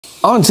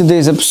On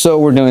today's episode,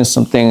 we're doing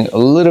something a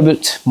little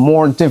bit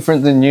more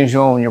different than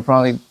usual, and you're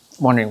probably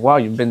wondering, wow,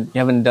 you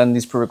haven't done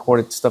these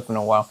pre-recorded stuff in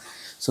a while.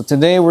 So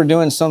today we're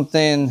doing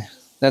something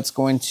that's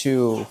going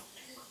to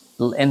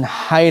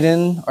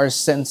heighten our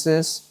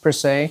senses per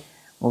se.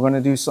 We're going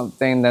to do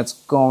something that's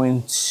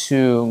going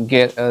to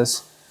get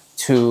us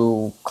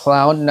to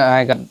cloud. No,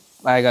 I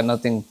got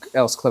nothing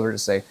else clever to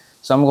say,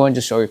 so I'm going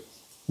to show you.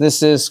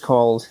 This is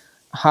called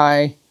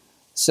HI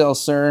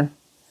Seltzer.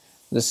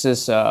 This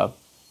is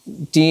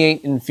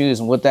D8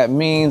 Infused, and what that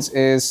means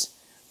is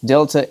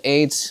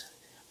Delta-8.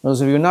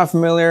 Those of you not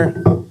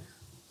familiar,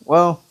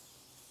 well,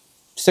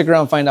 stick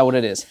around and find out what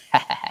it is.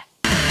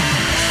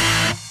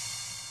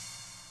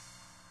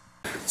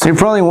 So you're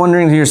probably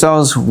wondering to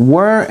yourselves,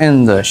 where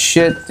in the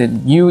shit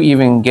did you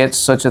even get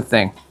such a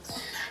thing?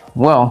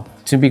 Well,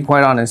 to be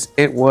quite honest,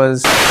 it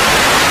was...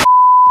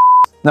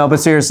 No,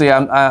 but seriously,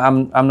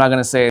 I'm not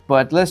gonna say it.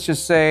 But let's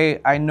just say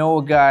I know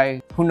a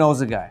guy who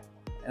knows a guy,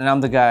 and I'm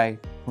the guy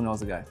who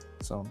knows a guy.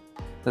 So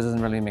that doesn't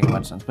really make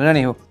much sense. But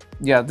anywho,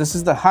 yeah, this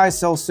is the HI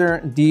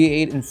Seltzer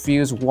D8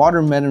 Infused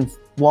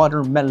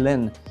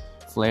watermelon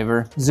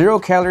flavor. 0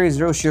 calories,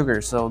 0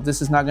 sugar. So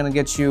this is not gonna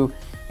get you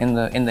in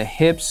the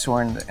hips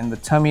or in the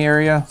tummy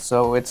area.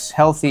 So it's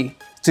healthy.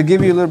 To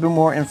give you a little bit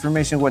more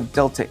information what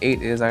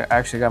Delta-8 is, I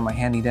actually got my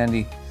handy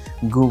dandy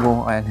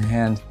Google at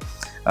hand.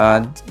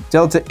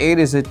 Delta-8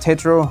 is a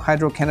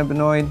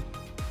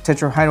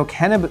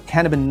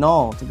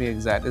tetrahydrocannabinol to be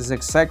exact. It's a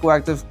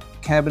psychoactive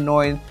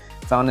cannabinoid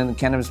found in the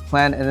cannabis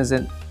plant, and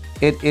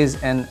it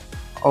is an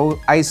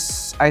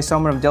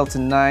isomer of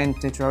Delta-9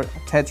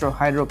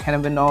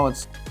 tetrahydrocannabinol.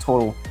 It's a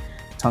total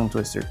tongue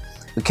twister.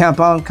 The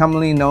compound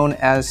commonly known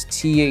as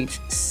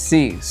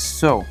THC.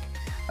 So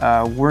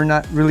we're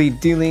not really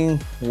dealing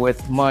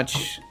with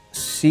much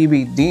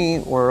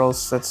CBD, or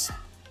else that's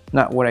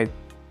not what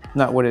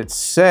it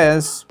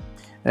says.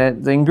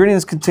 The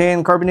ingredients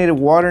contain carbonated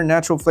water,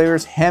 natural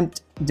flavors, hemp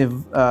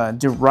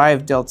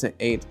derived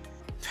Delta-8,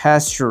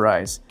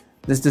 pasteurized.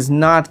 This does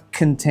not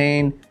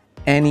contain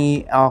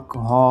any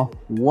alcohol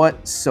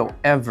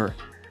whatsoever.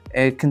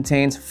 It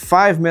contains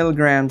 5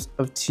 milligrams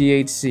of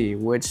THC,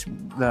 which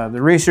the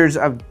research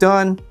I've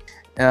done,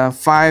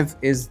 5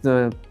 is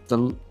the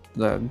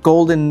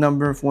golden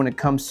number when it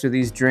comes to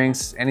these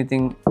drinks.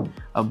 Anything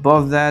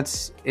above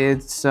that,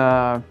 it's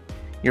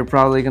you're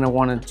probably gonna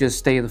want to just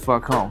stay the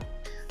fuck home.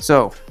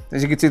 So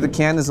as you can see, the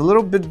can is a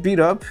little bit beat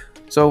up.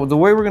 So the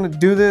way we're gonna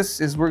do this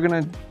is we're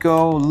gonna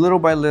go little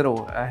by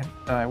little.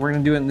 We're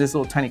gonna do it in this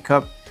little tiny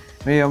cup.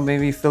 Maybe I'll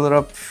fill it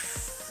up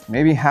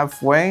maybe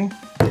halfway.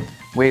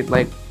 Wait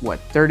like what,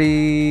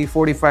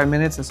 30-45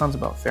 minutes? That sounds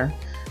about fair.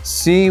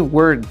 See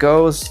where it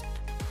goes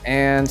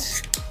and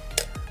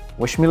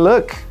wish me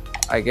luck,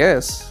 I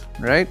guess,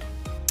 right?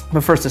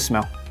 But first, the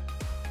smell.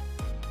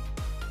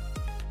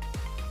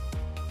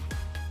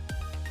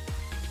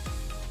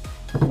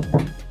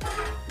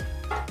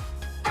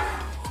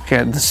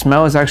 Okay, the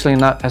smell is actually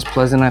not as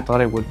pleasant as I thought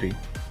it would be.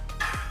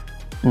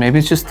 Maybe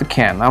it's just the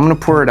can. I'm gonna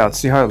pour it out,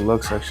 see how it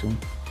looks actually.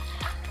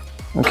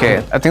 Okay,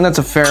 I think that's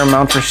a fair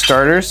amount for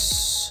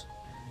starters.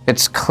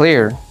 It's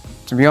clear.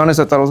 To be honest,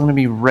 I thought it was gonna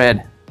be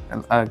red,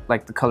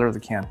 like the color of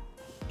the can.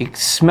 It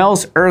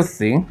smells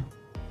earthy.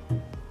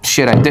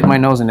 Shit, I dipped my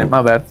nose in it,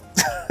 my bad.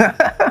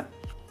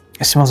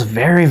 It smells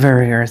very,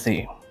 very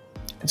earthy.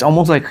 It's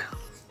almost like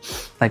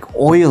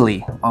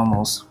oily,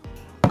 almost.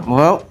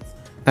 Well,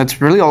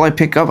 that's really all I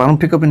pick up. I don't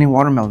pick up any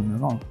watermelon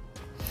at all.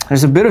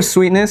 There's a bit of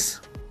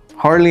sweetness,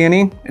 hardly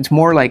any. It's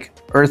more like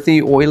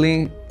earthy,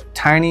 oily,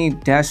 tiny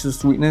dash of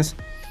sweetness.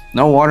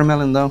 No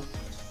watermelon though.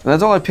 But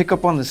that's all I pick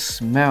up on the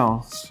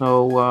smell.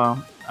 So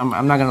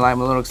I'm not gonna lie,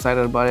 I'm a little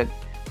excited about it.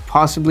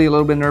 Possibly a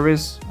little bit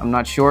nervous, I'm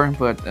not sure,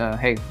 but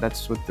hey,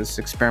 that's what this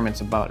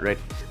experiment's about, right?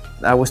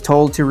 I was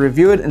told to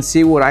review it and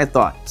see what I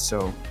thought.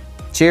 So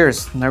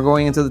cheers, now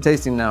going into the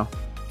tasting now.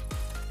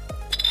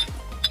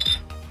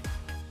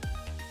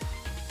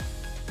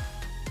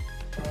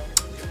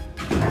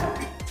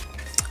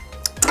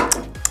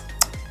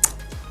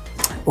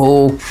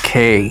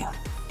 Okay,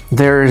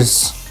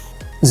 there's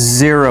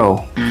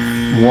 0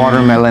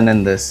 watermelon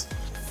in this.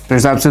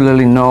 There's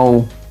absolutely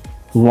no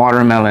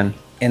watermelon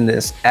in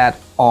this at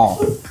all.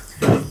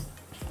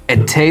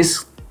 It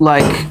tastes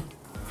like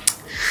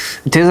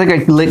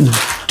I licked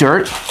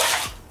dirt.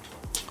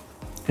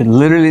 It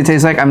literally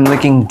tastes like I'm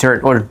licking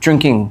dirt or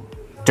drinking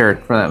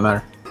dirt for that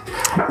matter.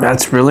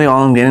 That's really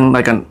all I'm getting,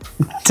 like a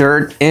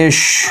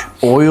dirt-ish,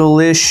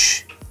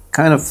 oil-ish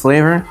kind of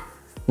flavor.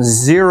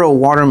 0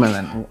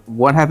 watermelon.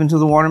 What happened to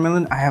the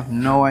watermelon? I have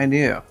no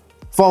idea.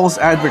 False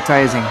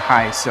advertising,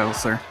 HI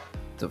Seltzer.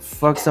 The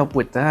fuck's up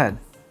with that?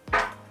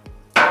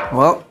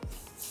 Well,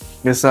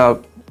 guess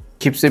I'll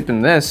keep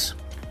sipping this.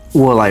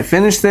 Will I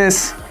finish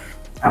this?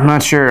 I'm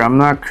not sure. I'm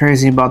not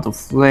crazy about the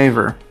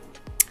flavor.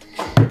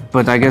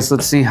 But I guess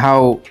let's see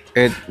how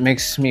it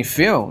makes me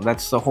feel.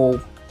 That's the whole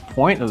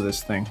point of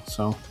this thing.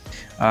 So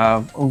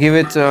we'll give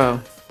it the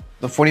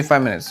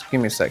 45 minutes.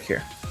 Give me a sec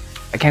here.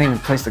 I can't even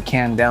place the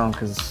can down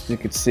because you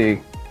could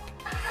see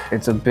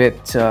it's a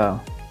bit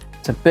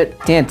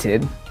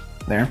dented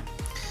there.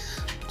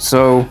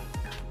 So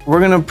we're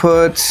gonna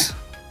let's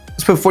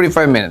put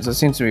 45 minutes.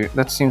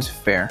 That seems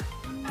fair.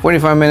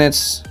 45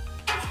 minutes,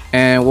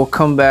 and we'll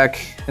come back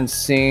and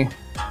see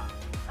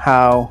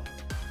how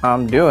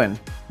I'm doing.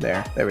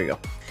 There we go.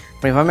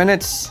 45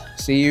 minutes.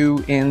 See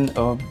you in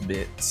a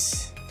bit.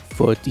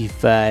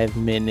 45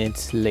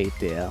 minutes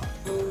later.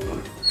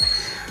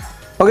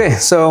 Okay,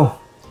 so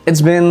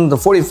it's been the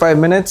 45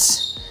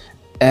 minutes,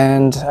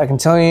 and I can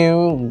tell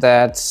you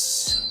that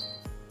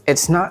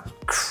it's not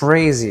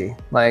crazy.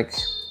 Like,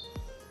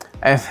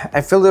 I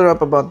filled it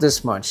up about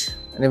this much,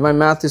 and if my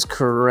math is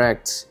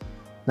correct,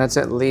 that's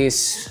at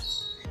least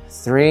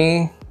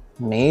 3,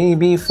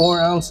 maybe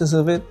 4 ounces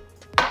of it.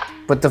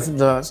 But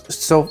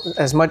so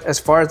as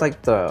far as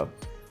like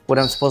what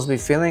I'm supposed to be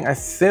feeling, I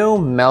feel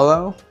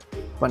mellow,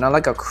 but not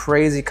like a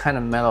crazy kind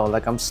of mellow.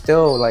 Like I'm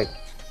still like,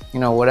 you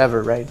know,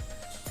 whatever, right?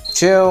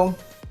 Chill,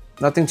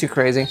 nothing too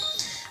crazy.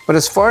 But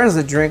as far as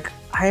the drink,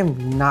 I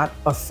am not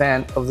a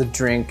fan of the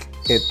drink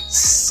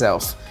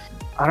itself.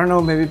 I don't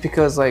know, maybe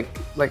because like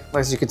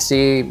as you can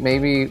see,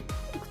 maybe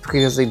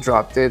because they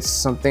dropped it,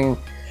 something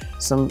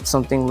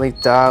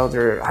leaked out,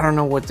 or I don't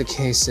know what the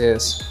case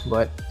is,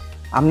 but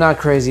I'm not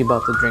crazy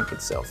about the drink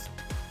itself.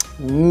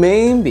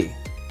 Maybe,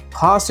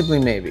 possibly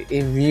maybe,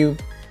 if you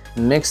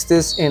mix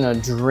this in a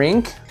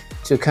drink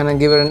to kind of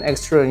give it an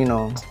extra, you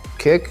know,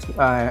 kick.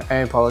 I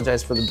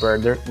apologize for the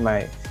bird there.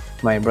 My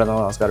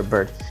brother-in-law's got a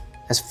bird.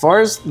 As far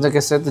as, like I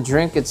said, the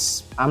drink,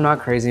 I'm not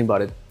crazy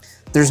about it.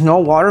 There's no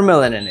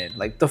watermelon in it.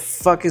 Like, the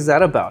fuck is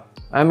that about?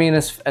 I mean,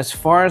 as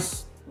far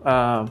as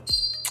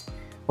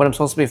what I'm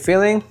supposed to be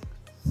feeling,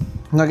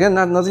 again,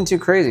 nothing too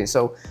crazy.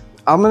 So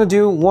I'm gonna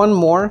do one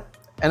more,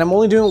 and I'm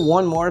only doing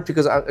one more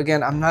because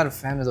again, I'm not a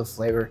fan of the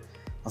flavor.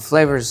 The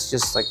flavor is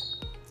just like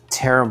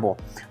terrible.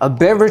 A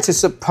beverage is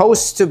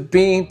supposed to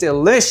be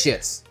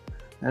delicious,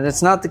 and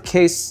that's not the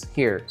case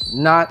here.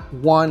 Not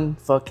one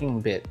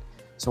fucking bit.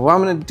 So what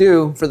I'm gonna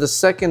do for the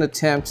second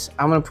attempt,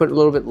 I'm gonna put a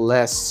little bit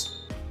less.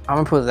 I'm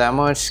gonna put that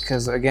much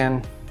because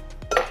again,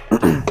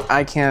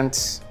 I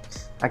can't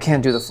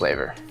do the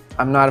flavor.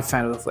 I'm not a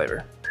fan of the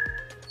flavor,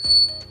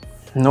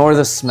 nor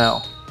the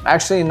smell.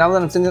 Actually, now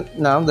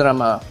that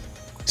I'm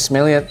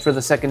smelling it for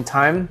the second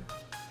time,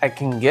 I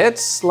can get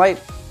slight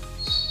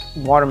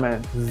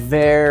watermelon.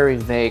 Very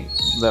vague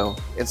though.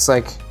 It's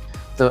like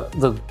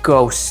the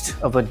ghost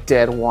of a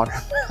dead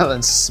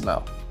watermelon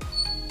smell.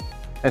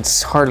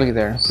 It's hardly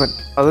there, but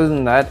other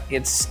than that,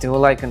 it's still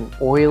like an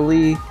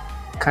oily,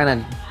 kind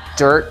of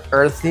dirt,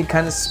 earthy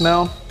kind of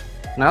smell.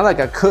 Not like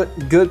a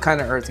good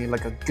kind of earthy,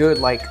 like a good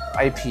like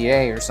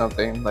IPA or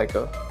something. Like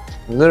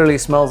literally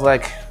smells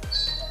like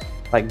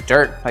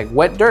dirt, like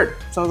wet dirt.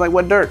 Smells like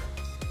wet dirt.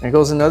 There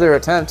goes another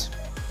attempt.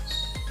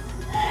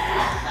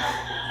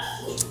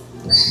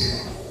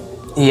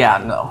 Yeah,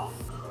 no,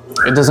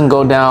 it doesn't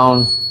go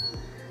down.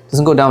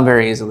 Doesn't go down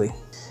very easily.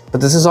 But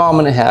this is all I'm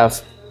gonna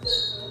have,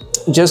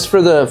 just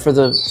for the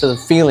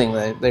feeling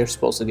that they're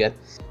supposed to get.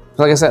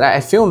 Like I said, I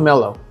feel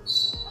mellow.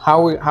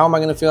 How am I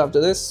gonna feel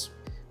after this?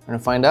 We're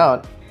gonna find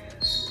out.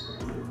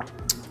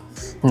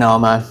 No,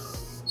 man.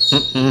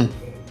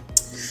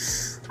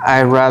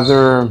 I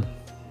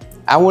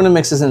wouldn't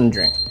mix this in a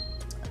drink.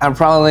 I don't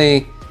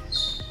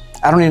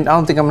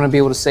think I'm gonna be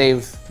able to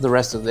save the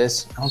rest of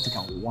this. I don't think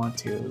I want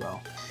to though.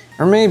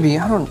 Or maybe,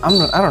 I don't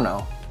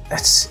know.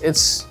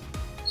 It's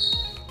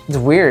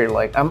weird.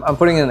 Like I'm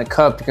putting it in a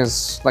cup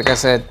because, like I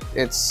said,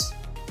 it's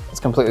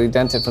completely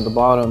dented from the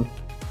bottom.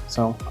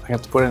 So I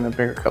have to put it in a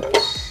bigger cup.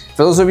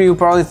 For those of you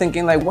probably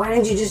thinking like, why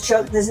didn't you just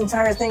chuck this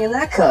entire thing in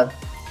that cup?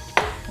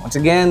 Once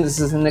again,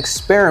 this is an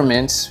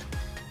experiment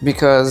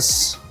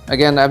because,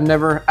 again,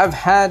 I've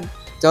had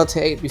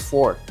Delta-8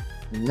 before,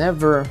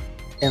 never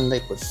in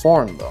liquid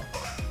form though.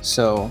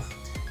 So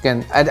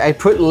again, I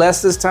put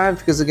less this time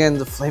because again,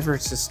 the flavor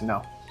is just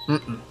no.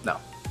 No.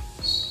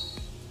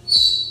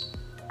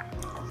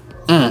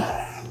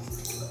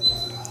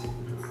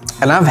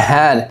 And I've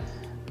had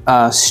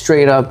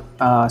straight up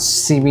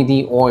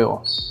CBD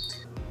oil,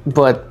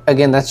 but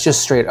again, that's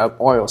just straight up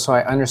oil. So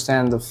I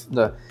understand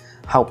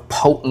how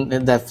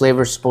potent that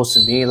flavor is supposed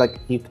to be. Like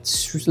you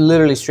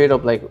literally straight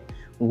up like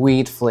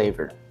weed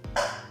flavor.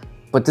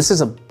 But this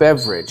is a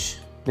beverage.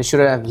 They should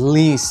have at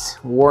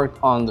least worked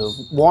on the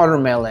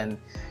watermelon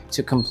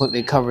to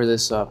completely cover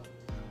this up.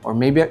 Or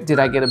maybe did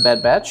I get a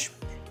bad batch?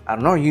 I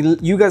don't know.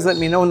 You guys let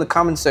me know in the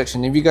comment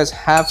section if you guys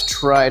have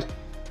tried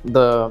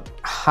the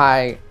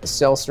HI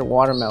Seltzer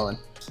watermelon.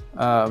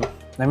 Let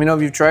me know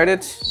if you've tried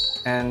it,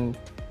 and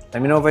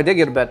let me know if I did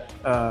get a bad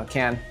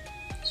can.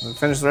 We'll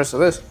finish the rest of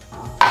this.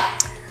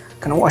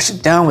 Gonna wash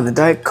it down with a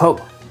Diet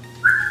Coke.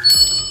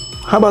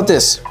 How about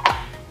this?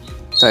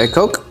 Diet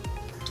Coke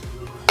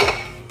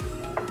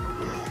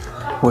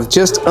with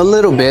just a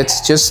little bit,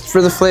 just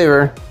for the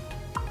flavor.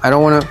 I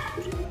don't want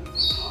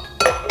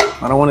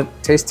it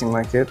tasting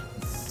like it.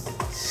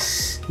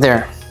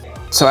 There.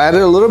 So I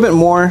added a little bit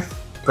more,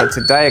 but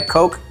to Diet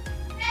Coke.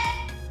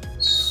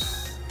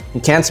 You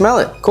can't smell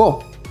it.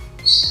 Cool.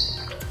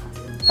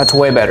 That's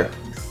way better.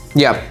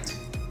 Yeah.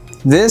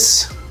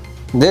 This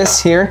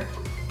here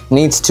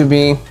needs to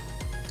be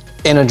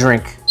in a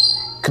drink.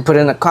 Could put it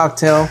in a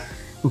cocktail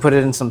and put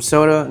it in some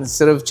soda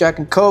instead of Jack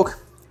and Coke.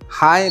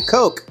 High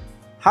Coke.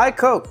 High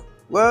Coke.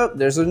 Well,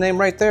 there's a name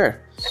right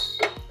there.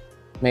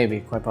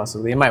 Maybe, quite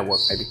possibly. It might work,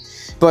 maybe.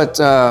 But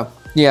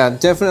yeah,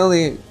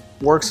 definitely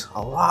works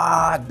a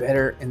lot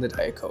better in the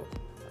Diet Coke.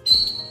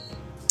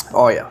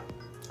 Oh yeah.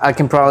 I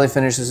can probably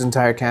finish this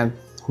entire can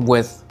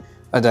with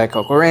a Diet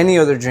Coke or any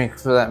other drink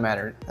for that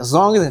matter. As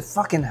long as it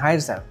fucking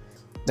hides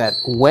that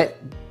wet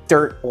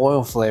dirt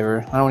oil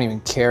flavor, I don't even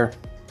care.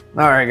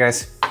 All right,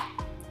 guys.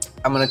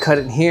 I'm gonna cut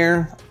it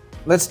here.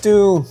 Let's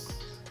do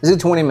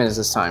 20 minutes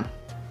this time.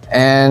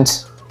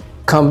 And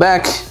come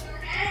back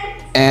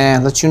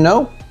and let you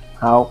know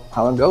how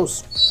it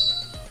goes.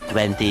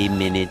 20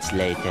 minutes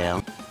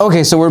later.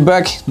 Okay, so we're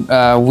back.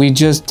 We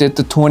just did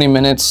the 20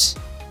 minutes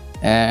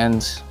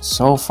and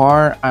so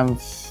far I'm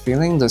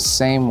feeling the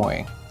same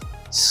way.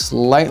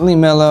 Slightly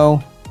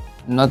mellow,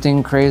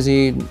 nothing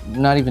crazy,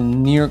 not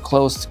even near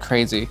close to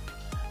crazy.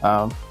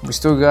 We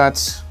still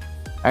got,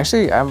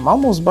 actually I'm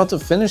almost about to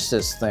finish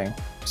this thing.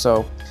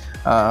 So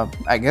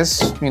I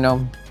guess, you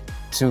know,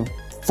 to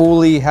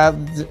fully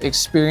have the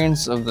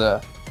experience of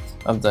the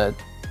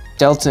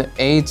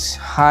Delta-8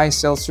 high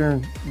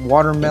seltzer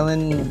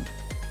watermelon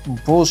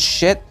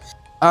bullshit,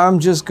 I'm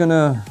just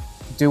gonna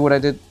do what I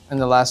did in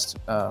the last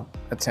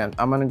attempt.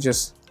 I'm gonna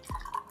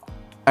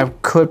I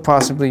could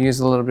possibly use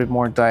a little bit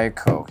more Diet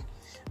Coke.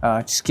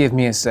 Just give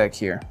me a sec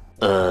here.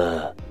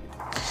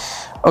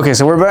 Okay,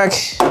 so we're back.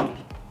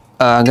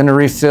 I'm gonna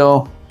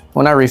refill,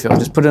 well not refill,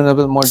 just put in a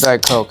little bit more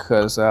Diet Coke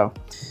because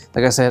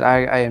like I said,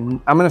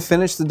 I'm gonna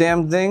finish the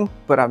damn thing,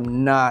 but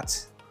I'm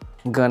not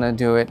gonna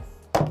do it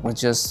with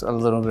just a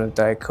little bit of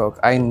Diet Coke.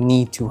 I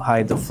need to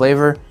hide the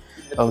flavor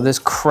of this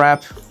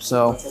crap.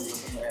 So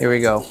here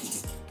we go.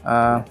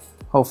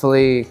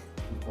 Hopefully,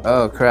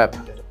 oh crap,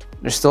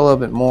 there's still a little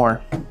bit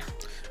more.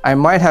 I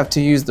might have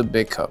to use the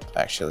big cup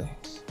actually.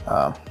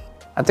 I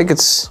think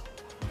it's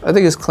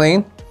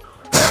clean.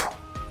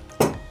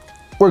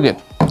 We're good.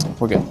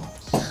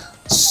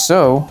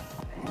 So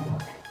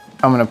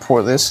I'm gonna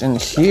pour this in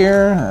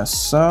here, as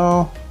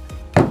so,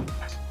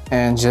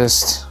 and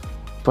just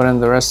put in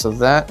the rest of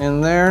that in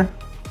there,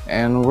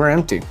 and we're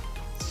empty.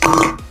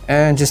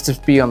 And just to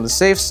be on the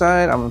safe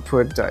side, I'm gonna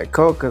put Diet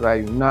Coke because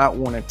I do not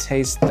want to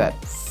taste that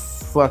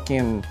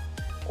fucking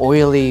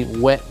oily,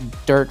 wet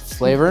dirt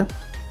flavor.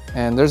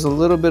 And there's a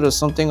little bit of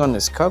something on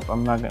this cup.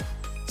 I'm not gonna,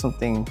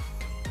 something,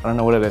 I don't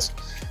know what it is.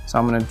 So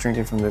I'm gonna drink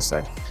it from this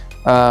side.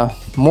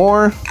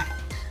 More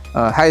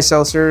high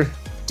seltzer,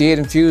 Delta-8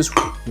 infused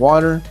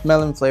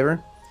watermelon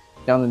flavor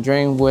down the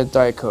drain with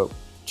Diet Coke.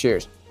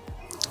 Cheers.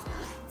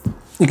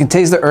 You can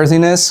taste the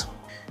earthiness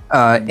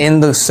in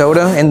the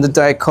soda, in the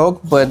Diet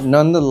Coke, but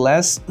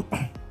nonetheless,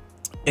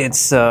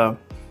 it's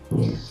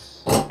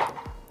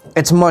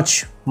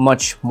much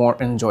more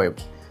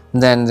enjoyable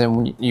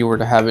than you were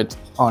to have it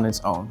on its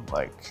own.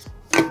 Like,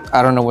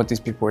 I don't know what these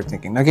people were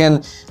thinking.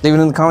 Again, leave it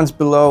in the comments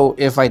below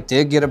if I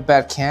did get a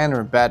bad can or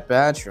a bad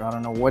batch, or I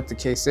don't know what the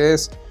case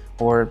is,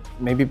 or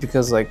maybe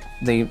because like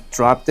they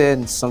dropped it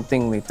and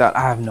something leaked out.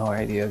 I have no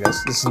idea,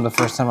 guys. This is the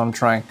first time I'm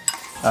trying.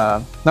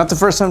 Not the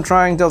first time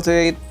trying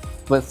Delta-8,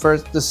 but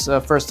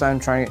first time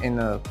trying it in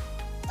a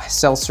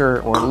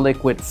seltzer or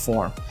liquid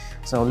form.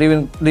 So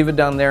leave it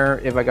down there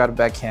if I got a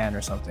bad can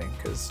or something,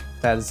 because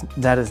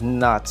that is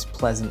not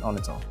pleasant on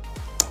its own.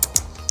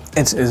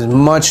 It's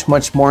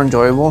much more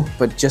enjoyable,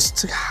 but just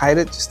to hide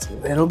it just a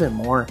little bit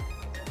more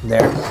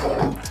there.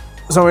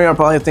 Some of you are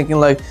probably thinking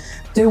like,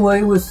 dude, why are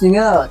you wasting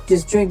out?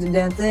 Just drink the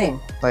damn thing.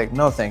 Like,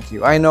 no thank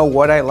you. I know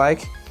what I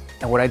like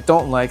and what I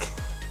don't like.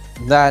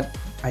 That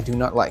I do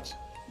not like.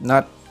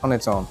 Not on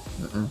its own.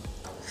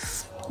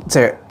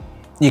 So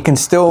you can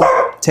still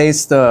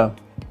taste the,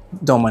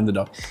 don't mind the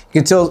dog.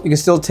 You can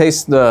still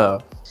taste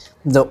the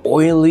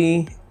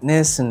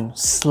oiliness and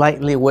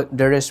slightly wet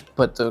dirtish,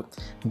 but the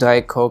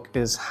Diet Coke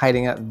is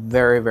hiding it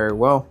very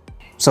well.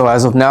 So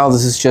as of now,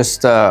 this is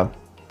just I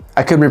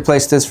could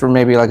replace this for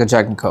maybe like a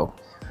Jack and Coke.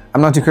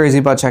 I'm not too crazy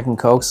about Jack and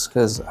Cokes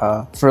because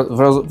for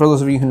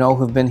those of you who know,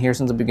 who've been here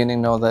since the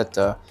beginning, know that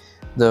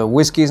the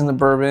whiskeys and the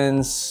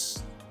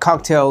bourbons,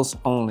 cocktails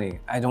only.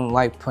 I don't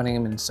like putting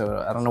them in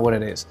soda. I don't know what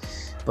it is,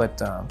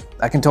 but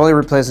I can totally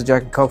replace the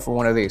Jack and Coke for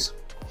one of these.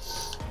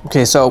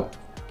 Okay, so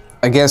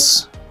I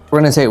guess we're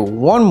gonna take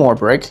one more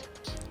break,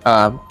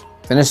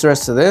 finish the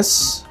rest of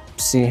this,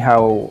 see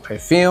how I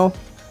feel,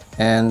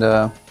 and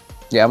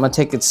yeah, I'm gonna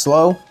take it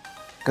slow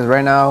because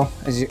right now,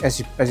 as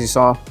you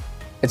saw,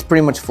 it's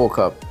pretty much full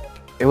cup.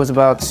 It was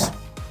about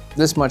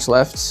this much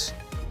left,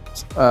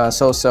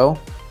 so,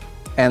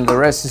 and the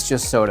rest is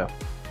just soda.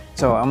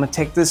 So I'm gonna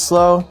take this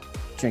slow,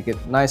 drink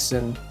it nice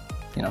and,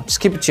 you know, just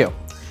keep it chill,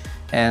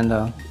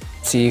 and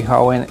see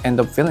how I end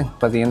up feeling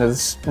by the end of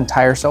this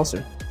entire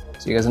seltzer.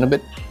 See you guys in a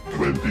bit.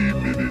 20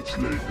 minutes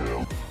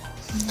later.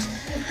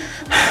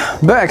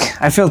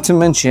 Back. I failed to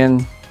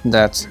mention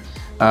that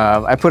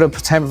I put up a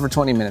timer for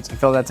 20 minutes. I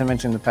failed that to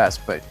mention in the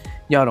past, but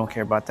y'all don't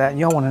care about that.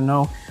 Y'all want to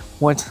know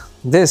what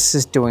this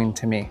is doing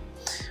to me.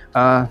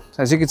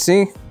 As you can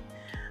see,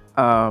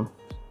 I'm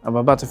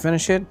about to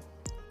finish it.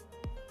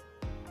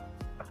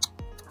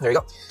 There you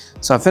go.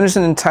 So I finished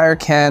an entire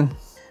can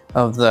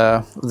of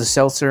the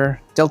seltzer,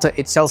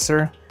 Delta-8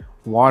 Seltzer,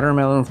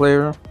 watermelon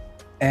flavor,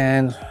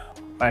 and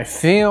I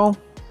feel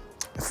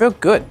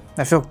good.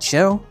 I feel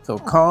chill, feel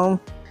calm.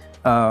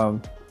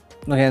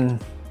 Again,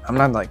 I'm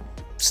not like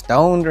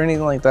stoned or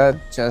anything like that,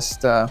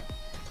 just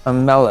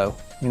I'm mellow,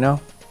 you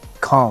know,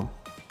 calm.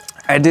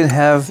 I did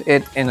have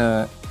it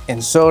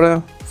in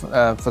soda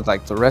for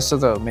like the rest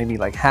of the, maybe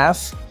like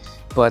half,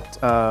 but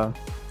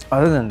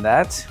other than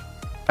that,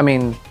 I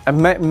mean,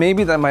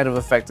 maybe that might have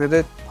affected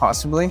it,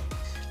 possibly,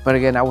 but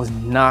again, I was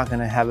not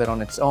gonna have it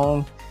on its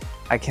own.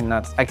 I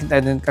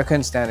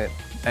couldn't stand it,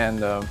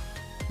 and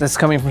that's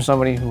coming from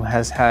somebody who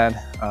has had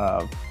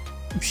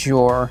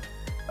pure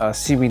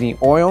CBD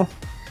oil,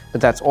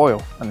 but that's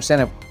oil,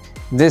 understand it.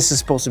 This is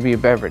supposed to be a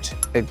beverage.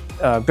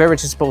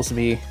 Beverage is supposed to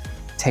be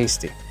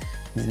tasty.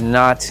 Did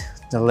not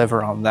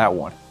deliver on that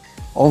one.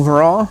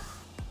 Overall,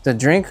 the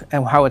drink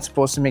and how it's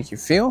supposed to make you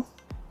feel,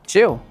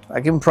 chill. I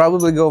can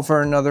probably go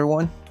for another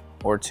one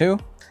or two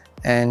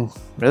and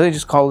really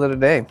just call it a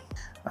day.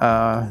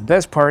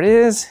 Best part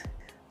is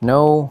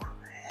no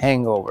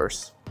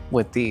hangovers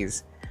with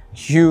these.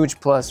 Huge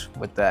plus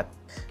with that.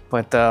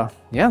 But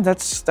yeah,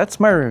 that's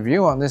my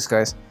review on this,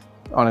 guys.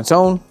 On its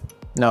own,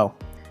 no.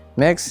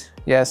 Mix,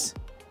 yes.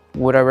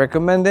 Would I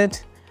recommend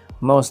it?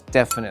 Most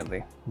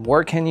definitely.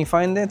 Where can you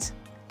find it?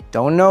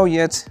 Don't know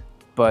yet,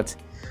 but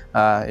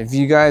if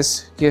you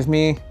guys give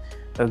me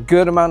a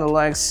good amount of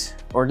likes,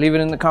 or leave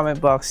it in the comment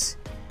box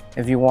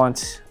if you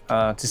want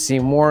to see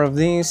more of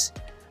these.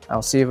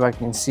 I'll see if I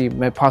can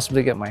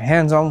possibly get my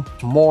hands on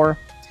more,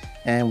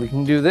 and we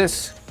can do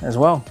this as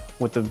well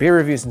with the beer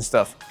reviews and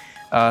stuff.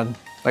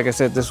 Like I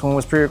said, this one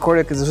was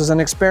pre-recorded because this was an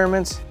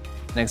experiment.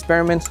 An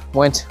experiment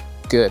went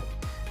good.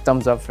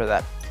 Thumbs up for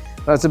that.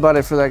 That's about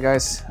it for that,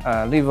 guys.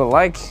 Leave a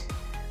like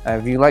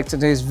if you liked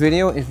today's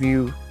video. If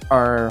you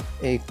are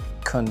a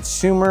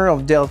consumer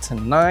of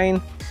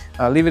Delta-9,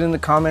 leave it in the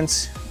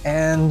comments,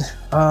 and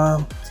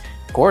of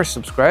course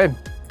subscribe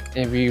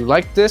if you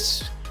like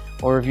this,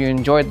 or if you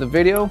enjoyed the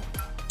video.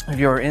 If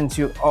you're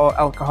into all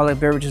alcoholic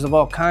beverages of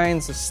all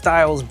kinds,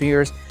 styles,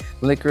 beers,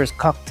 liquors,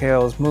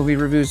 cocktails, movie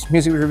reviews,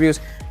 music reviews,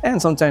 and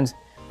sometimes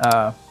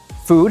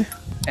food,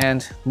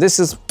 and this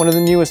is one of the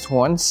newest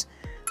ones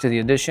to the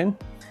edition,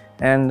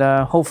 and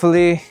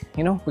hopefully,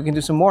 you know, we can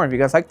do some more if you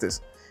guys like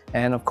this.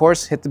 And of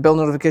course, hit the bell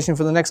notification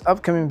for the next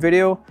upcoming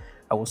video.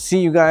 I will see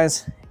you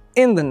guys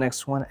in the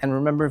next one, and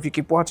remember, if you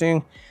keep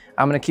watching,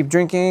 I'm gonna keep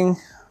drinking.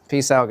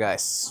 Peace out,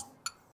 guys.